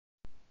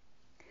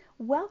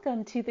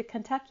Welcome to the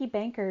Kentucky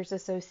Bankers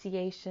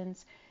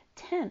Association's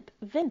 10th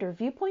Vendor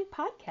Viewpoint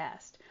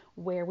podcast,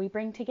 where we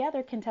bring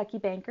together Kentucky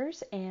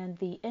bankers and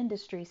the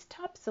industry's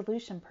top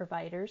solution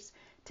providers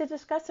to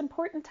discuss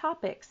important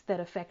topics that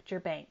affect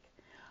your bank.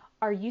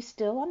 Are you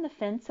still on the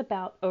fence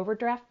about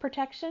overdraft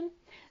protection?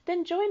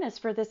 Then join us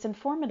for this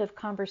informative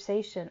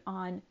conversation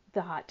on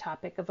the hot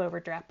topic of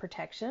overdraft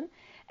protection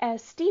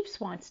as Steve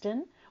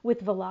Swanston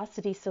with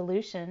Velocity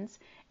Solutions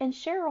and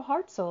Cheryl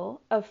Hartzell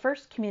of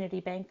First Community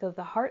Bank of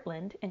the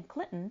Heartland in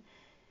Clinton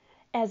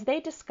as they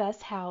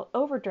discuss how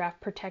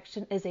overdraft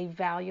protection is a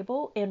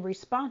valuable and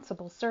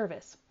responsible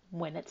service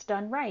when it's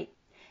done right,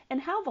 and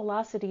how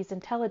Velocity's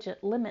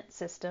intelligent limit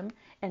system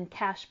and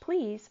cash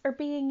please are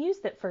being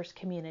used at First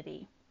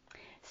Community.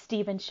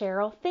 Steve and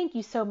Cheryl, thank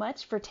you so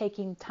much for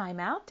taking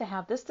time out to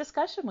have this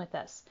discussion with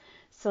us.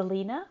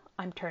 Selena,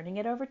 I'm turning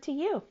it over to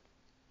you.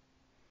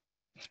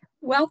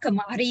 Welcome,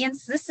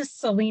 audience. This is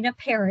Selena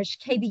Parrish,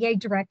 KBA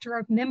Director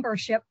of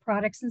Membership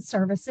Products and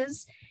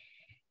Services.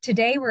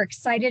 Today, we're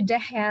excited to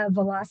have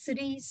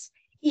Velocity's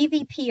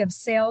EVP of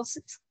Sales,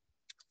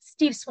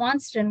 Steve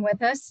Swanston,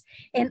 with us,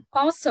 and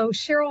also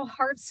Cheryl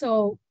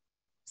Hartzell,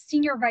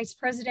 Senior Vice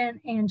President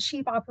and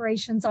Chief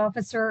Operations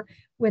Officer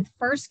with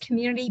First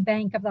Community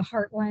Bank of the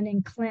Heartland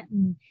in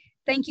Clinton.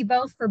 Thank you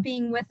both for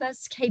being with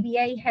us.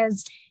 KBA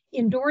has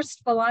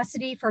endorsed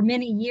Velocity for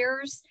many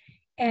years.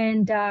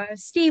 And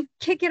Steve,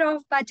 kick it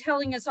off by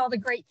telling us all the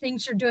great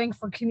things you're doing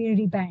for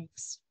community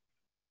banks.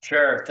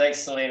 Sure. Thanks,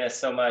 Selena,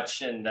 so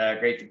much. And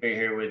great to be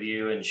here with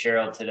you and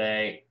Cheryl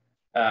today.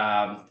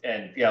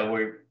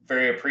 We're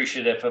very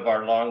appreciative of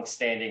our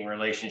long-standing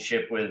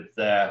relationship with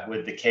the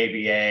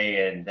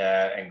KBA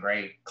and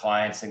great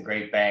clients and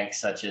great banks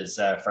such as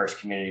First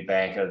Community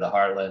Bank of the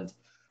Heartland.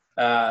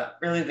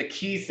 Really, the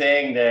key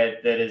thing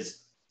that is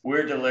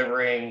we're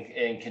delivering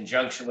in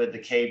conjunction with the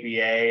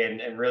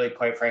KBA and really,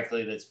 quite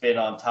frankly, that's been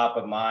on top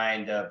of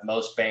mind of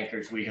most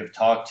bankers we have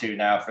talked to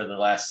now for the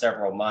last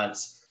several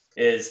months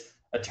is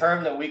a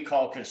term that we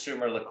call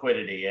consumer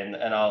liquidity. And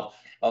I'll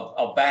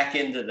back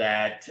into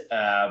that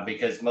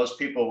because most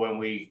people, when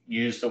we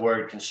use the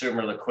word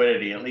consumer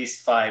liquidity, at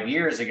least 5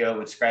 years ago,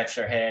 would scratch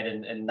their head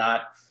and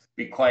not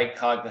be quite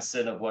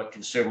cognizant of what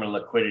consumer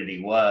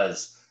liquidity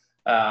was.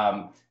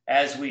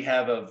 As we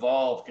have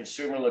evolved,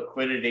 consumer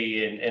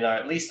liquidity in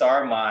at least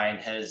our mind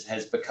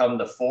has become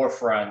the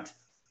forefront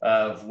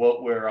of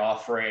what we're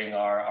offering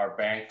our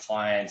bank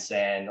clients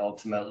and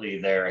ultimately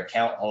their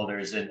account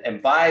holders.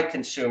 And by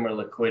consumer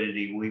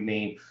liquidity, we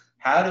mean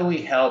how do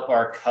we help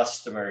our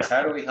customers?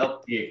 How do we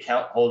help the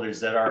account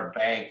holders at our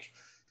bank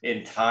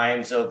in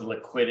times of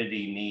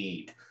liquidity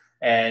need?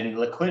 And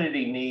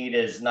liquidity need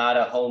is not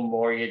a home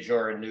mortgage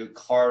or a new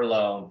car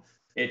loan.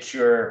 It's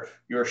your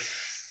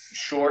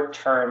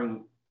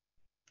short-term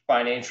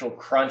financial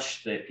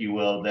crunch, if you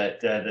will,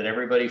 that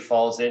everybody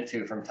falls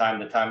into from time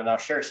to time. And I'll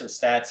share some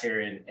stats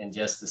here in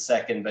just a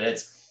second, but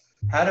it's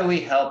how do we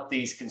help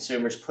these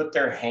consumers put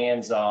their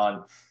hands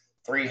on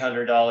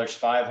 $300,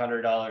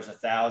 $500,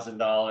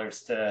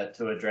 $1,000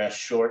 to address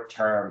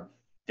short-term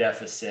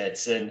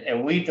deficits.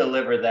 And we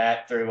deliver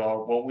that through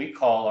what we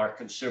call our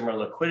consumer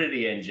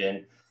liquidity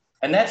engine.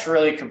 And that's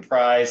really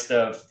comprised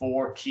of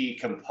 4 key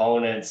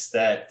components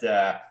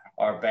that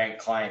our bank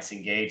clients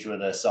engage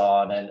with us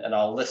on, and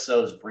I'll list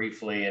those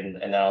briefly,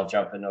 and then I'll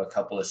jump into a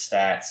couple of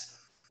stats.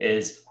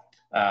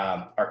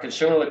 Our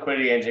consumer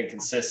liquidity engine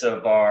consists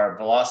of our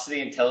Velocity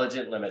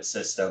Intelligent Limit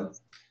System,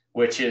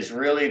 which is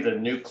really the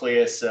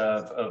nucleus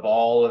of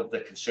all of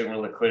the consumer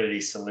liquidity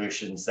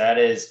solutions. That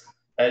is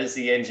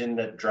the engine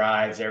that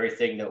drives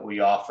everything that we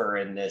offer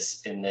in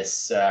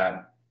this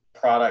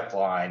product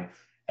line,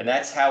 and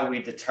that's how we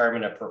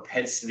determine a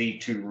propensity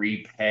to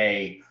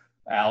repay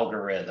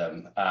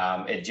algorithm.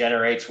 It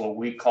generates what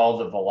we call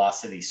the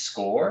Velocity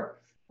score,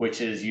 which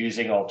is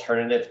using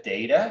alternative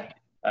data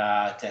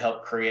to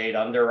help create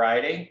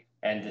underwriting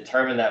and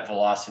determine that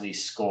Velocity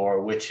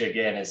score, which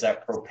again is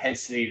that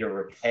propensity to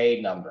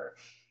repay number.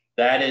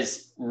 That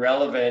is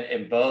relevant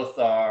in both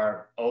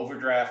our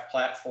overdraft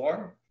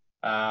platform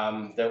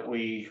that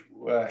we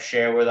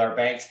share with our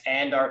banks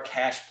and our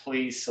cash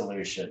please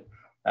solution,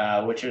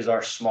 which is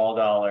our small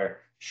dollar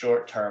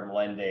short-term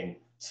lending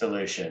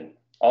solution.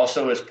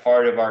 Also, as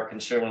part of our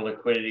consumer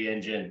liquidity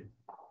engine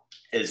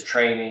is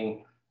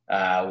training,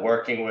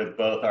 working with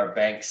both our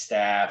bank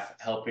staff,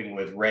 helping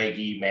with Reg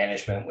E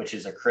management, which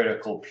is a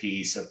critical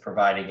piece of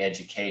providing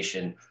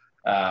education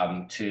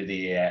to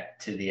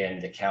the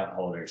end account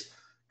holders.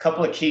 A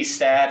couple of key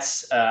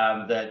stats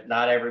that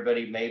not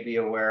everybody may be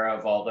aware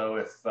of, although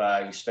if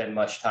you spend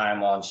much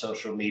time on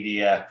social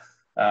media,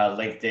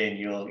 LinkedIn,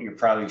 you've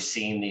probably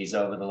seen these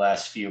over the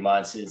last few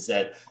months, is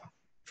that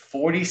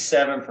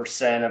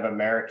 47% of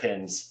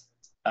Americans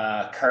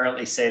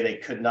currently say they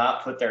could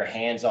not put their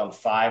hands on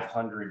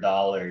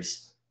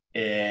 $500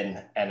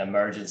 in an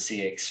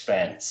emergency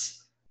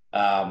expense.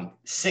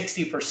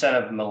 60%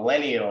 of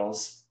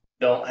millennials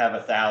don't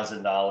have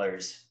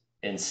 $1,000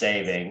 in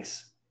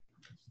savings.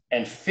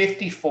 And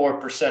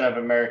 54% of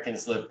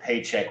Americans live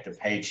paycheck to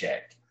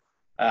paycheck.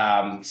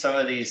 some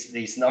of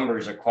these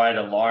numbers are quite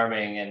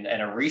alarming.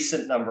 And a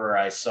recent number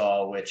I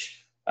saw,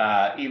 which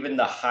even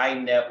the high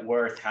net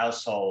worth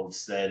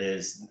households, that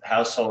is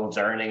households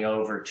earning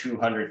over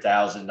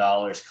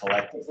 $200,000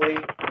 collectively,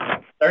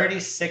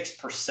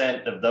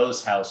 36% of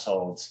those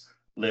households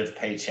live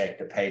paycheck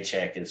to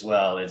paycheck as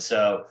well. And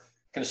so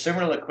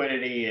consumer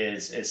liquidity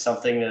is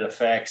something that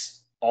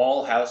affects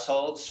all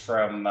households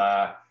from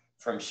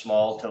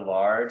small to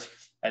large.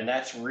 And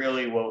that's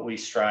really what we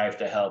strive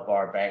to help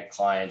our bank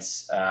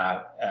clients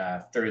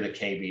through the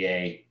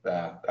KBA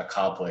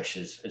accomplish,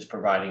 is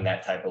providing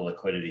that type of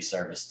liquidity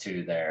service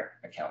to their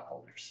account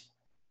holders.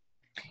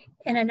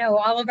 And I know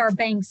all of our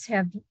banks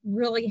have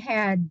really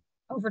had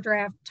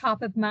overdraft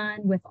top of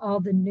mind with all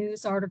the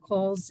news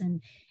articles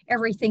and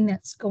everything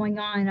that's going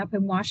on up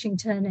in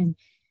Washington. And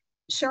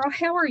Cheryl,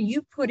 how are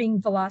you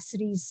putting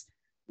Velocity's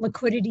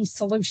liquidity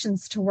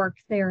solutions to work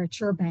there at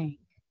your bank?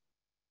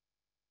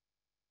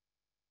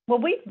 Well,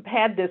 we've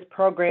had this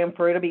program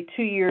for, it'll be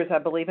 2 years, I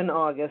believe, in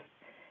August.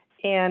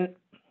 And,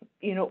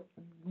 you know,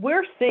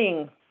 we're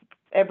seeing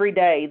every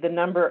day the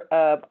number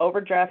of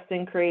overdrafts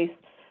increase,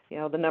 you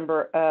know, the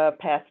number of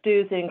past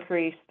dues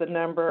increase, the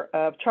number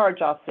of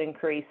charge-offs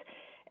increase.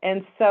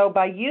 And so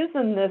by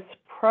using this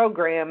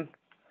program,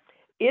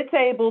 it's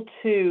able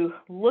to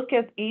look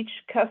at each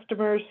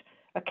customer's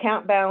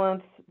account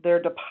balance,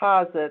 their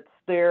deposits,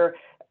 their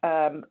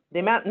the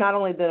amount, not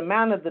only the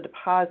amount of the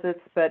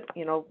deposits, but,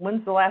 you know,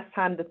 when's the last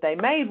time that they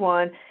made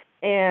one.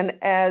 And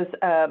as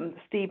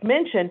Steve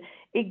mentioned,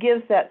 it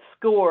gives that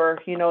score,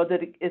 you know,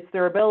 that it's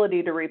their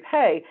ability to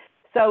repay.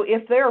 So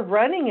if they're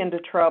running into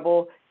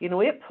trouble, you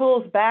know, it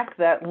pulls back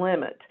that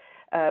limit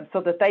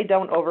so that they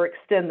don't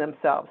overextend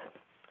themselves.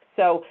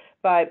 So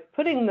by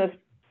putting this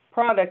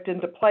product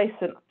into place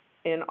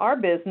in our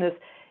business,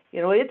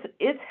 you know,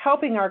 it's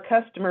helping our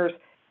customers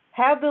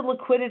have the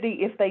liquidity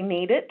if they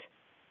need it.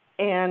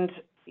 And,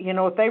 you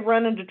know, if they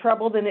run into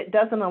trouble, then it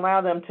doesn't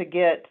allow them to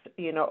get,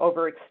 you know,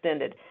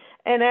 overextended.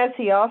 And as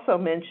he also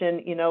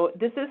mentioned, you know,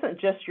 this isn't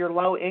just your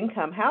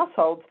low-income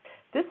households.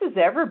 This is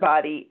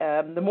everybody.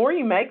 The more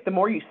you make, the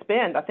more you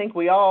spend. I think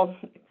we all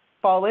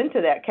fall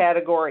into that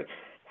category.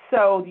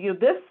 So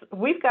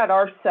we've got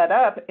ours set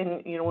up,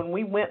 and, you know, when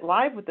we went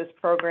live with this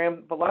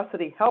program,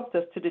 Velocity helped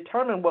us to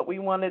determine what we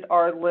wanted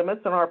our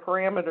limits and our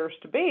parameters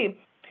to be,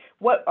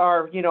 what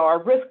our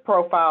risk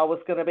profile was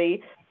going to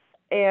be.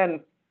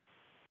 And,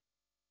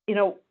 you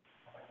know,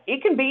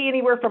 it can be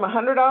anywhere from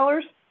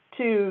 $100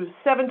 to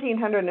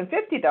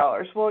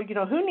 $1,750. Well, you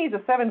know, who needs a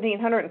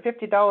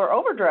 $1,750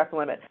 overdraft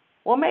limit?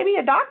 Well, maybe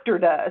a doctor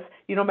does.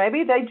 You know,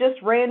 maybe they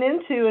just ran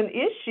into an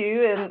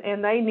issue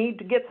and they need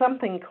to get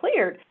something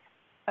cleared.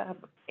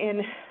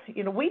 And,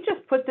 you know, we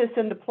just put this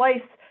into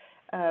place.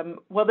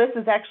 Well, this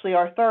is actually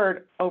our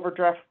third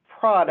overdraft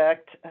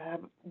product.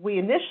 We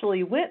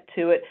initially went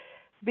to it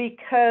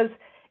because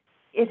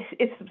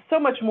it's so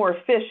much more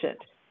efficient.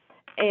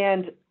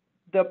 And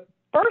the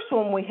first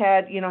one we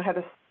had, you know, had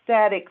a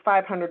static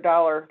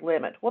 $500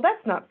 limit. Well,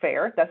 that's not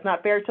fair. That's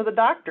not fair to the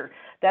doctor.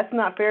 That's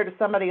not fair to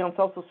somebody on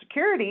Social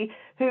Security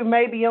who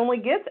maybe only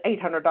gets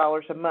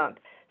 $800 a month.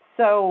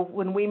 So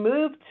when we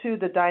moved to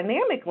the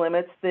dynamic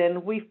limits,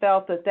 then we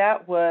felt that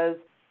that was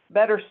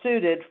better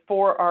suited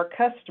for our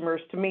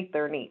customers to meet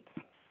their needs.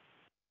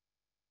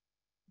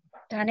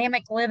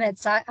 Dynamic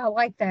limits, I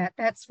like that.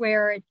 That's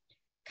where it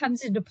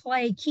comes into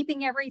play,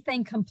 keeping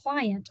everything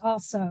compliant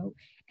also.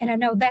 And I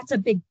know that's a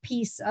big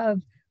piece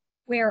of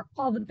where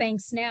all the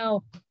banks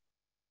now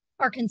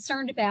are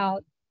concerned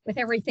about with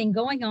everything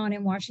going on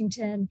in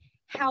Washington.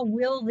 How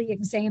will the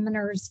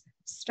examiners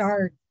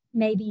start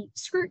maybe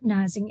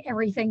scrutinizing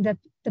everything that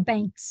the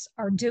banks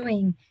are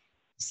doing?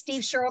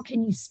 Steve, Cheryl,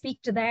 can you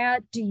speak to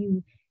that?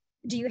 Do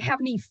you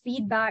have any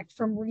feedback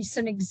from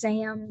recent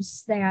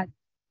exams that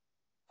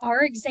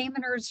are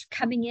examiners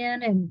coming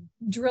in and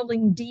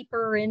drilling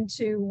deeper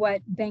into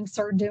what banks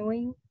are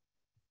doing?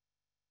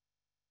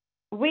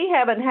 We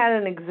haven't had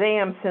an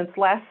exam since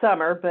last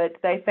summer, but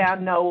they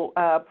found no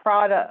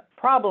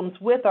problems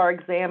with our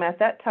exam at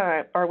that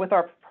time, or with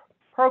our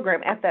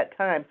program at that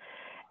time.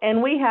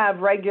 And we have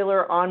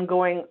regular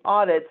ongoing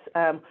audits.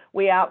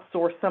 We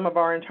outsource some of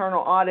our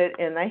internal audit,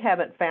 and they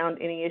haven't found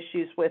any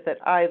issues with it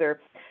either.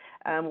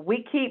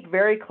 We keep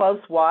very close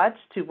watch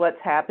to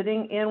what's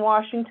happening in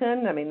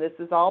Washington. I mean, this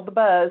is all the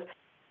buzz,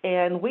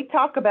 and we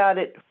talk about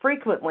it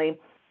frequently.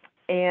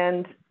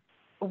 And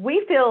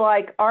we feel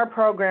like our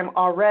program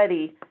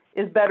already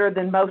is better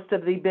than most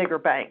of the bigger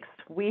banks.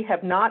 We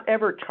have not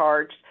ever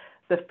charged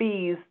the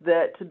fees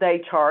that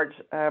they charge.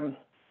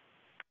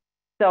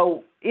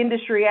 So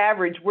industry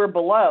average, we're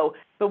below.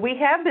 But we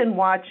have been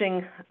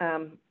watching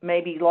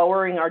maybe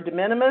lowering our de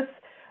minimis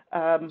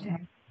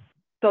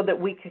so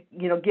that we could,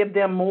 you know, give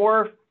them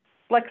more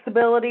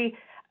flexibility.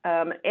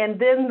 And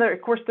then,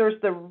 of course, there's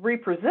the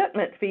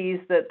representment fees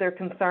that they're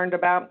concerned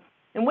about.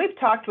 And we've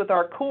talked with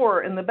our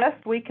core, and the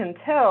best we can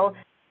tell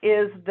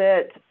is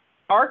that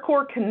our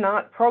core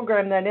cannot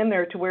program that in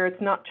there to where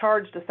it's not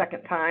charged a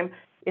second time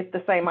if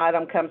the same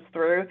item comes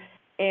through.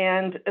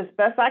 And as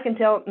best I can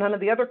tell, none of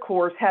the other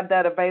cores have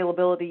that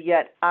availability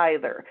yet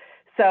either.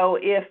 So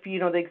if,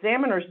 the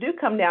examiners do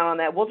come down on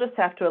that, we'll just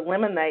have to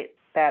eliminate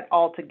that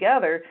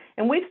altogether.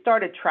 And we've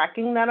started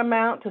tracking that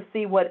amount to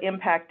see what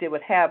impact it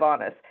would have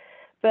on us.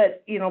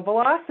 But,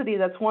 Velocity,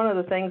 that's one of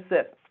the things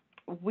that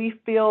we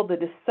feel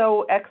that is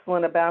so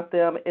excellent about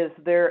them is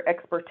their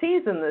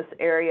expertise in this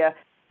area.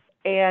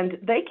 And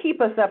they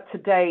keep us up to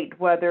date,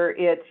 whether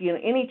it's,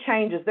 any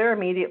changes, they're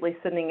immediately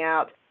sending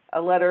out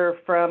a letter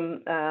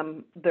from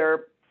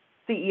their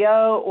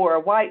CEO or a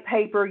white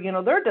paper.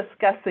 They're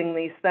discussing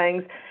these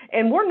things,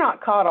 and we're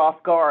not caught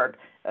off guard.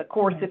 Of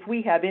course, if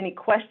we have any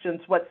questions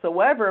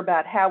whatsoever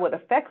about how it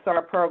affects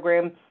our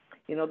program,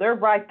 they're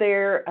right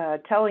there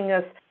telling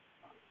us,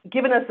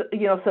 giving us,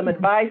 some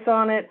advice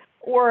on it,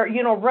 or,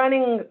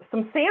 running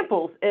some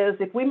samples as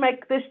if we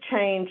make this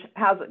change,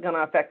 how's it going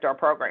to affect our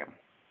program?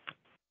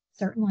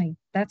 Certainly.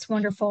 That's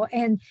wonderful.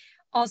 And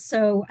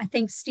also, I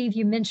think, Steve,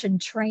 you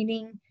mentioned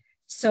training.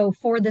 So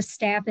for the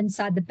staff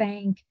inside the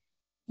bank,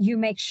 you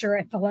make sure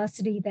at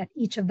Velocity that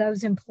each of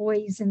those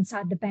employees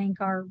inside the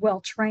bank are well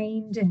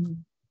trained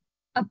and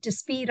up to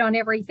speed on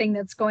everything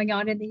that's going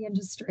on in the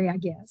industry, I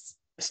guess.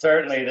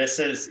 Certainly. This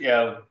is,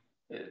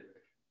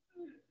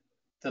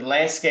 the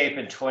landscape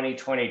in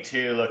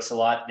 2022 looks a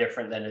lot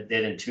different than it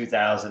did in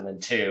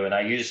 2002. And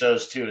I use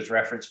those two as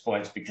reference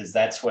points because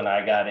that's when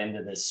I got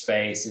into this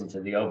space,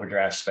 into the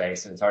overdraft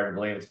space. And it's hard to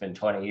believe it's been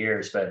 20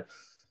 years, but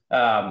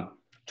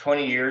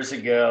 20 years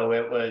ago,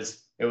 it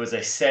was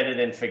a set it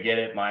and forget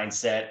it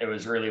mindset. There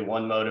was really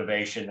one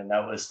motivation, and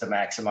that was to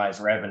maximize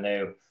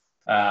revenue.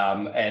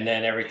 And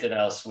then everything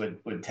else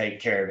would take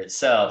care of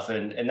itself.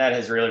 And that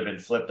has really been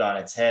flipped on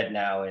its head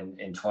now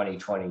in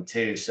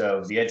 2022.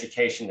 So the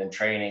education and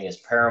training is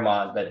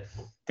paramount. But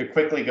to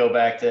quickly go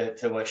back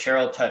to what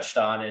Cheryl touched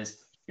on is,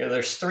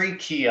 there's three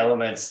key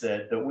elements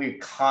that we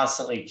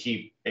constantly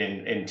keep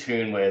in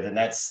tune with, and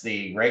that's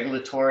the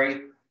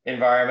regulatory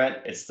environment,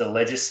 it's the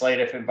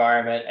legislative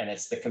environment, and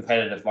it's the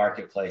competitive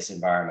marketplace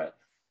environment.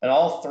 And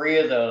all three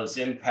of those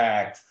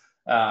impact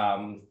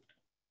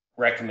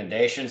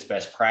recommendations,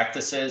 best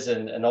practices,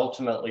 and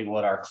ultimately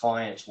what our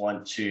clients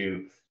want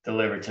to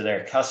deliver to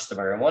their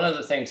customer. And one of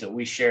the things that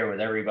we share with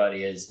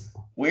everybody is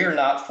we are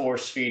not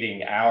force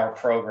feeding our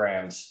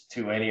programs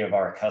to any of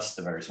our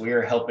customers. We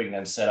are helping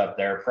them set up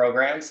their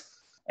programs.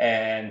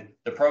 And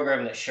the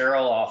program that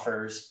Cheryl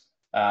offers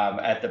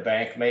at the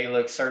bank may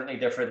look certainly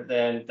different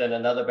than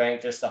another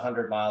bank just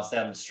 100 miles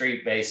down the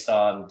street based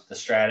on the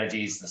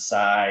strategies, the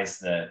size,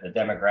 the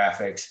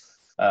demographics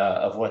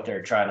of what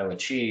they're trying to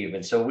achieve.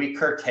 And so we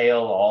curtail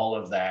all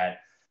of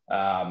that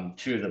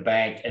to the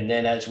bank. And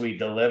then as we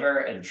deliver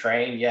and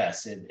train,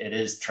 yes, it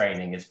is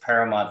training. It's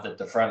paramount that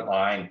the front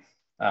line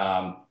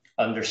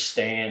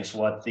understands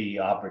what the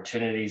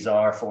opportunities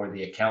are for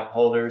the account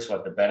holders,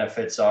 what the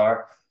benefits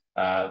are.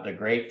 The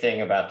great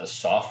thing about the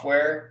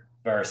software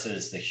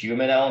versus the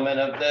human element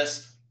of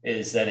this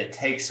is that it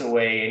takes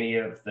away any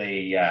of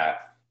the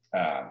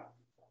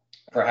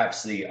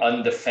perhaps the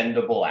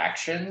undefendable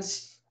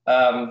actions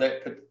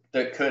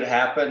that could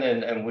happen,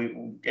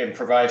 and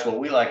provides what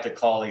we like to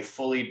call a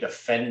fully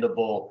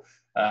defendable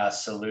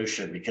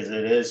solution, because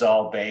it is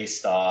all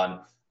based on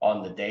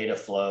the data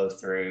flow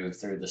through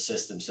the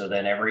system. So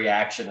then every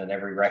action and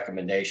every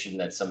recommendation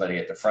that somebody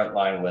at the front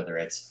line, whether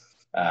it's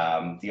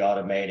the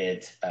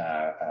automated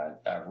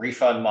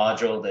refund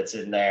module that's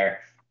in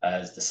there,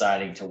 is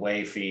deciding to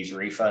waive fees,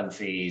 refund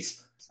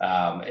fees,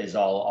 is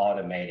all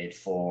automated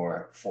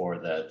for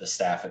the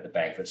staff at the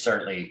bank. But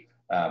certainly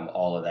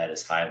all of that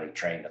is highly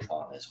trained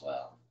upon as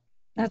well.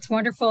 That's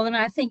wonderful. And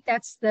I think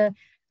that's the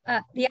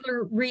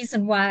other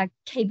reason why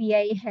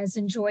KBA has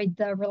enjoyed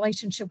the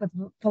relationship with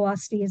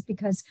Velocity, is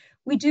because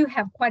we do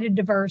have quite a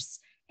diverse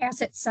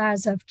asset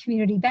size of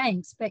community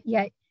banks, but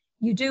yet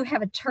you do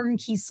have a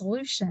turnkey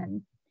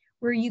solution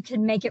where you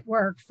can make it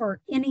work for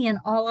any and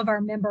all of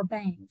our member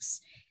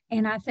banks.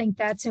 And I think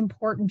that's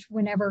important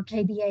whenever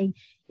KBA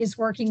is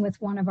working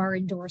with one of our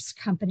endorsed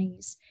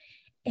companies.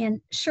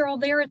 And Cheryl,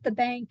 there at the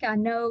bank, I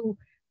know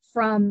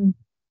from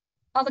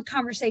all the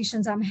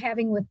conversations I'm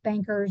having with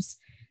bankers,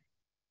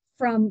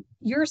 from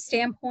your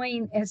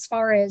standpoint, as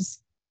far as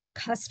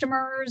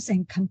customers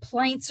and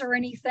complaints or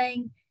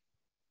anything,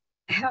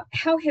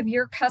 how have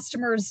your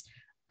customers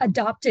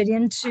adopted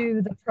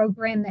into the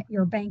program that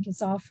your bank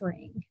is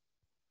offering?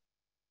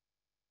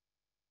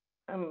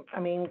 I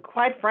mean,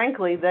 quite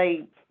frankly,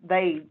 they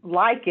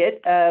like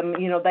it.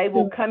 They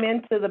will come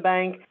into the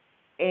bank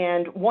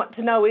and want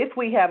to know if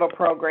we have a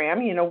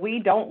program. We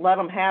don't let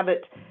them have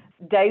it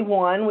day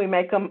one. We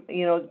make them,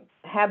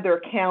 have their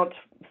account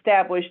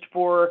established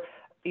for,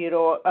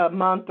 a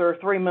month or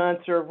 3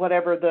 months or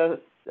whatever the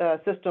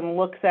system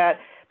looks at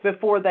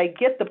before they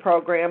get the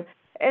program.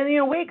 And,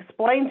 we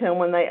explain to them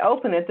when they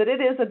open it that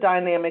it is a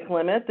dynamic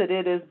limit, that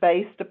it is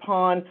based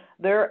upon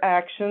their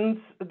actions,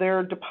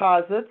 their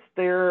deposits,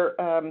 their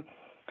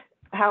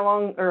how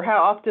long or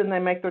how often they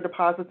make their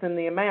deposits in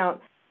the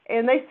amount.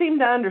 And they seem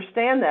to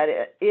understand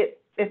that.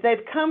 If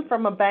they've come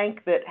from a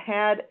bank that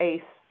had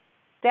a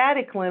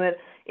static limit,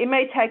 it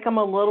may take them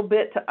a little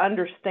bit to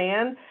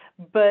understand,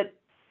 but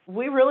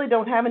we really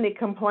don't have any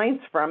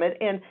complaints from it.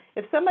 And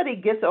if somebody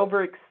gets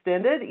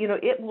overextended,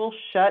 it will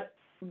shut,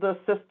 the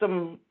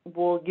system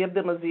will give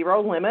them a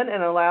zero limit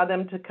and allow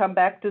them to come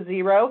back to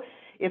zero.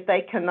 If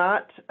they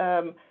cannot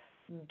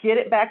get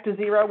it back to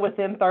zero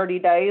within 30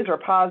 days or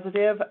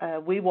positive,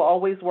 we will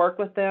always work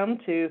with them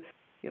to,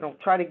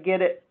 try to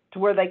get it to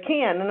where they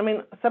can. And I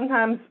mean,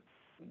 sometimes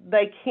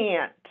they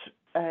can't,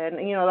 and,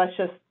 that's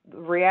just the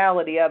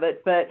reality of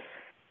it. But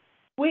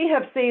we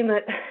have seen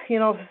that,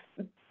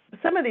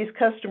 some of these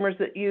customers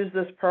that use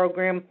this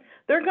program,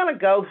 they're going to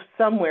go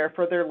somewhere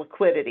for their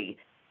liquidity.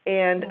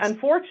 And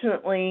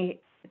unfortunately,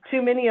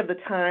 too many of the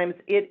times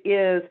it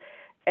is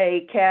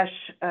a cash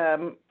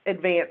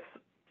advance,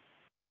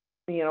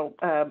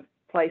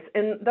 place.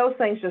 And those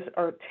things just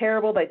are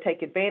terrible. They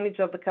take advantage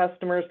of the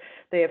customers.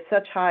 They have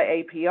such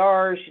high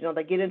APRs.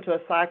 They get into a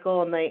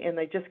cycle and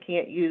they just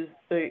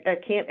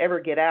can't ever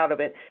get out of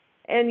it.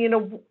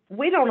 And,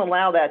 we don't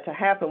allow that to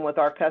happen with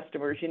our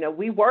customers.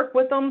 We work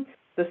with them.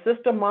 The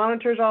system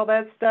monitors all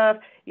that stuff.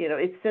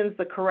 It sends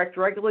the correct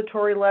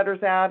regulatory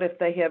letters out if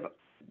they have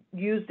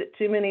used it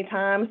too many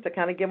times to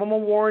kind of give them a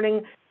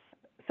warning.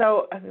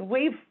 So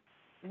we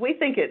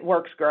think it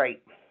works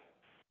great.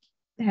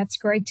 That's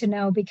great to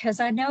know, because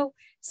I know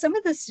some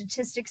of the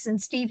statistics,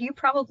 and Steve, you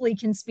probably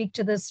can speak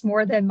to this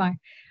more than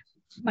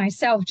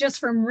myself just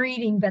from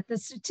reading, but the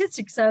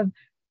statistics of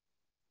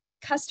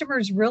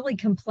customers really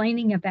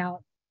complaining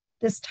about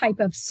this type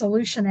of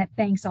solution that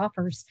banks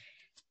offers.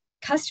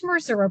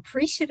 Customers are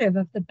appreciative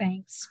of the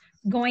banks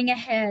going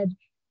ahead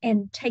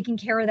and taking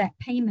care of that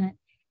payment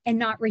and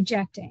not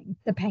rejecting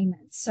the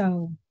payment.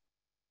 So,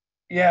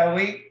 yeah,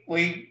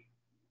 we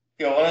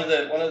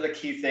one of the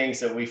key things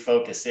that we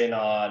focus in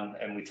on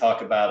and we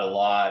talk about a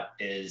lot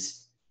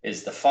is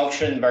the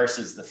function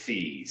versus the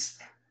fees,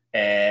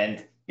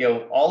 and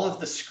all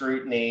of the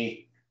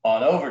scrutiny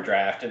on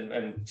overdraft,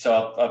 and so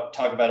I'll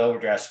talk about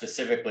overdraft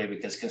specifically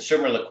because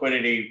consumer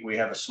liquidity, we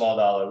have a small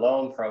dollar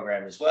loan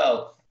program as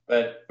well.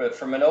 But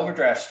from an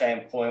overdraft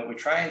standpoint, we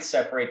try and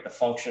separate the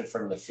function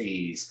from the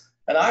fees.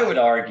 And I would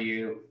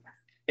argue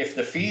if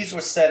the fees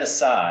were set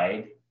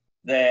aside,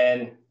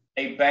 then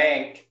a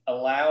bank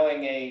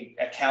allowing a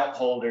account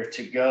holder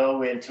to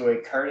go into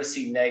a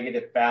courtesy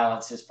negative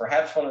balance is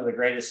perhaps one of the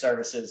greatest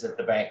services that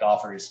the bank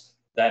offers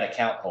that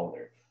account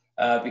holder,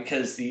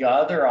 because the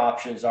other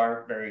options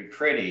aren't very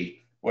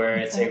pretty, where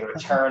it's a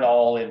return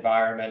all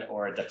environment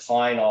or a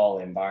decline all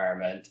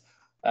environment.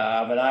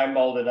 And I'm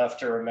old enough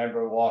to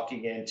remember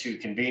walking into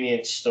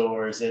convenience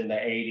stores in the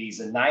 80s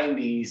and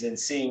 90s and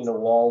seeing the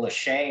wall of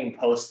shame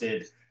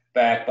posted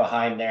back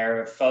behind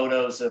there of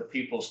photos of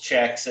people's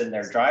checks and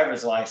their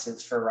driver's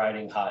license for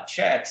writing hot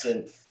checks.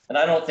 And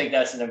I don't think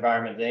that's an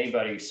environment that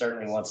anybody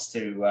certainly wants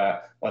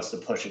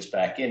to push us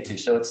back into.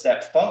 So it's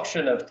that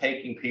function of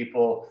taking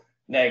people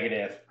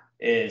negative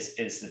is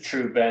the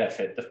true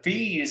benefit. The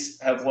fees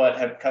have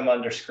come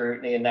under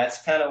scrutiny, and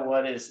that's kind of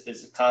what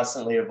is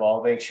constantly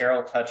evolving.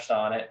 Cheryl touched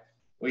on it.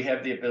 We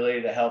have the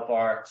ability to help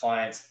our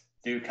clients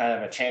do kind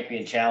of a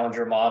champion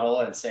challenger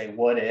model and say,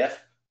 what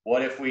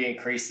if we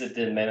increased the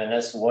de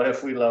minimis? What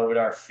if we lowered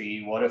our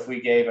fee? What if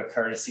we gave a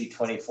courtesy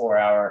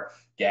 24-hour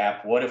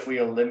gap? What if we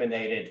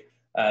eliminated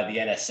the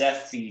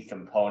NSF fee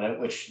component,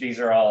 which these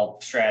are all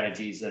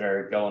strategies that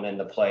are going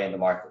into play in the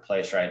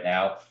marketplace right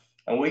now.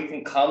 And we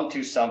can come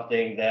to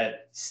something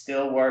that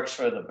still works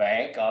for the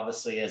bank,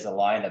 obviously as a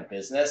line of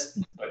business,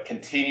 but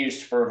continues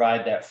to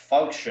provide that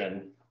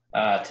function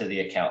to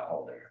the account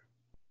holder.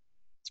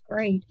 That's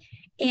great.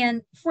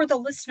 And for the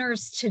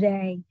listeners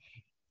today,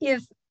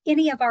 if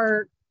any of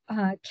our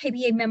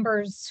KBA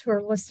members who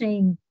are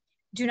listening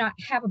do not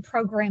have a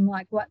program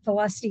like what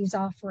Velocity is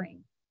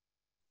offering,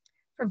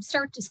 from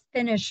start to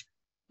finish,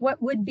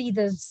 what would be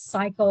the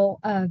cycle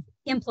of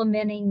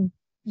implementing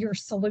your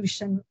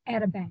solution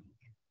at a bank?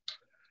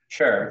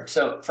 Sure.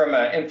 So from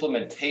an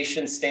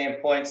implementation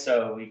standpoint,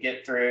 so we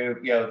get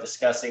through,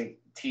 discussing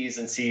T's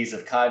and C's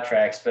of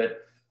contracts,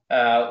 but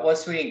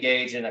once we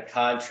engage in a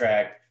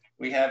contract,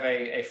 we have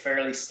a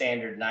fairly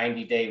standard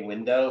 90-day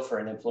window for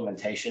an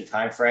implementation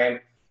timeframe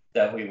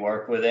that we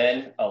work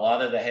within. A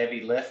lot of the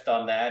heavy lift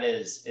on that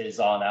is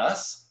on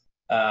us.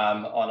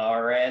 On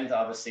our end,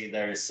 obviously,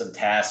 there's some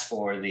tasks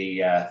for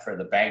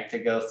the bank to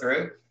go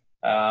through.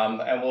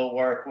 And we'll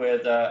work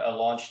with a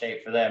launch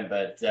date for them.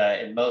 But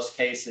in most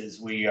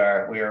cases, we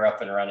are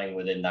up and running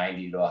within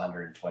 90 to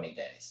 120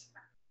 days.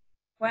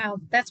 Wow,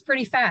 that's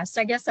pretty fast.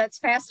 I guess that's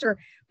faster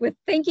with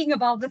thinking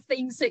of all the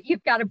things that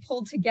you've got to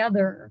pull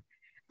together.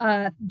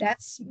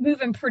 That's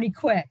moving pretty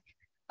quick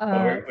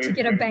to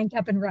get a bank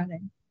up and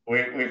running.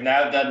 We've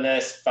now done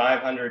this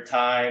 500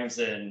 times,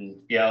 and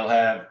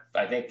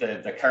I think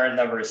the current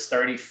number is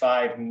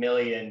 35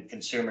 million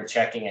consumer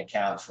checking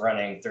accounts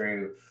running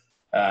through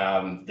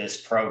this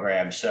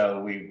program.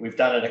 So we've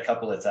done it a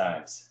couple of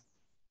times.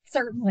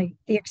 Certainly.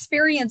 The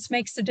experience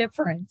makes a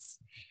difference.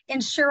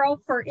 And Cheryl,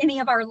 for any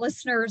of our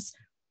listeners,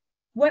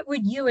 what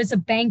would you as a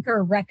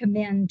banker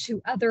recommend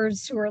to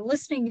others who are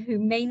listening who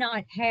may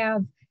not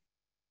have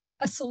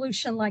a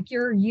solution like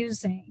you're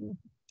using?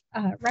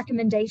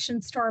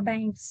 Recommendations to our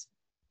banks?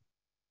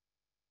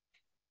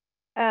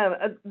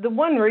 The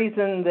one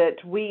reason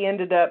that we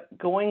ended up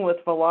going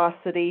with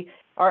Velocity,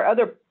 our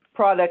other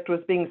product was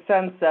being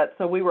sunset,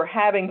 so we were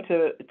having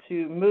to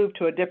move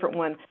to a different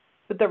one.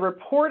 But the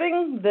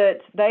reporting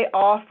that they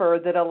offer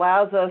that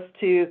allows us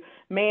to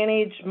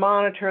manage,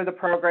 monitor the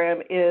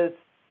program is,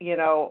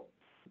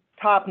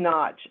 top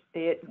notch.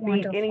 It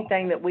beat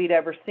anything that we'd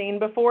ever seen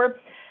before.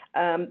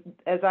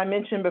 As I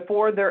mentioned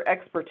before, their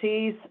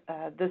expertise,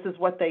 this is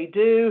what they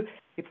do.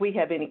 If we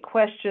have any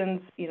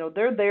questions,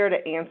 they're there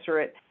to answer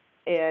it.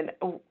 And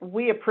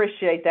we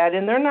appreciate that.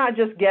 And they're not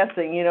just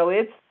guessing,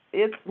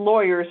 it's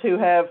lawyers who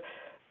have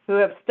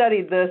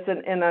studied this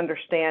and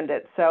understand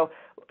it. So,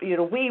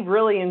 we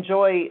really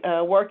enjoy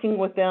working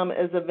with them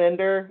as a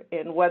vendor,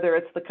 and whether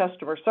it's the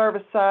customer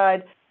service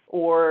side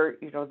or,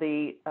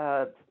 the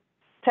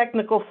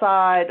technical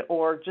side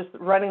or just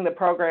running the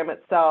program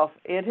itself.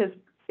 It has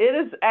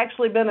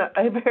actually been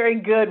a very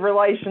good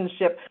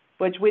relationship,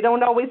 which we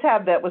don't always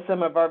have that with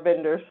some of our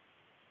vendors.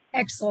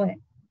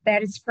 Excellent.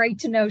 That is great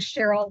to know,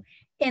 Cheryl.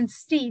 And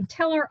Steve,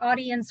 tell our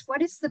audience,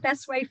 what is the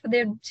best way for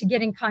them to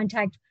get in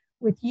contact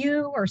with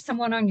you or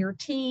someone on your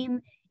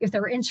team if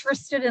they're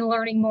interested in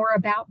learning more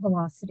about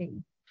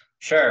Velocity?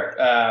 Sure.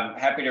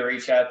 Happy to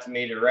reach out to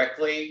me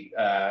directly.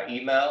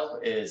 Email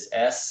is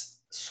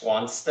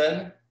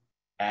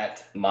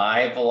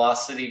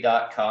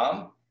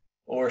swanston@myvelocity.com.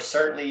 Or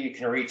certainly you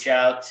can reach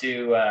out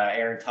to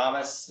Erin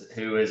Thomas,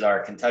 who is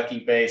our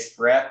Kentucky-based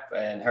rep,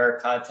 and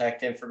her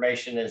contact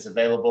information is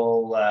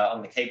available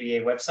on the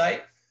KBA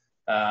website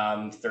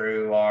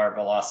through our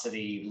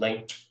Velocity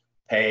link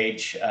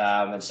page.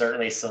 And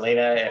certainly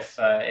Selena, if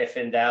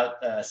in doubt,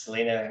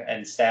 Selena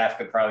and staff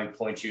could probably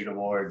point you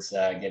towards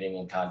getting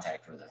in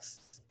contact with us.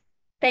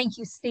 Thank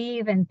you,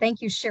 Steve, and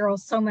thank you, Cheryl,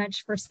 so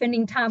much for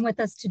spending time with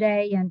us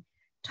today and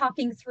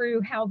talking through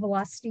how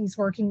Velocity is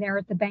working there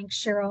at the bank,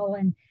 Cheryl,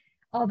 and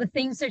all the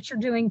things that you're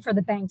doing for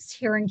the banks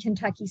here in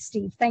Kentucky,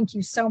 Steve. Thank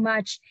you so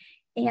much.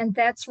 And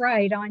that's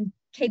right, on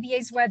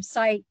KBA's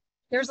website,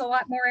 there's a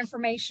lot more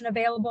information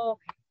available,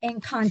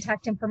 and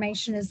contact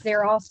information is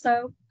there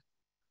also.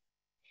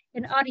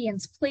 And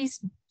audience,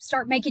 please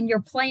start making your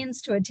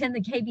plans to attend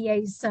the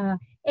KBA's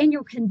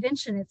annual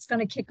convention. It's going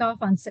to kick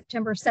off on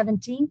September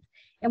 17th,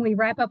 and we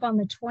wrap up on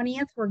the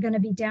 20th. We're going to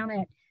be down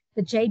at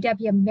the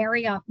JW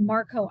Marriott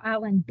Marco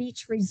Island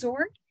Beach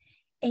Resort,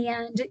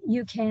 and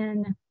you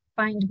can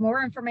find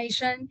more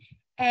information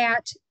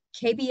at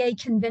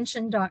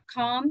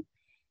kbaconvention.com.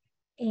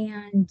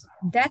 And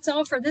that's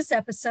all for this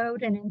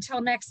episode. And until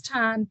next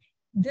time,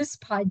 this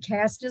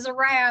podcast is a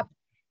wrap.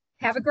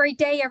 Have a great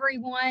day,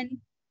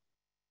 everyone.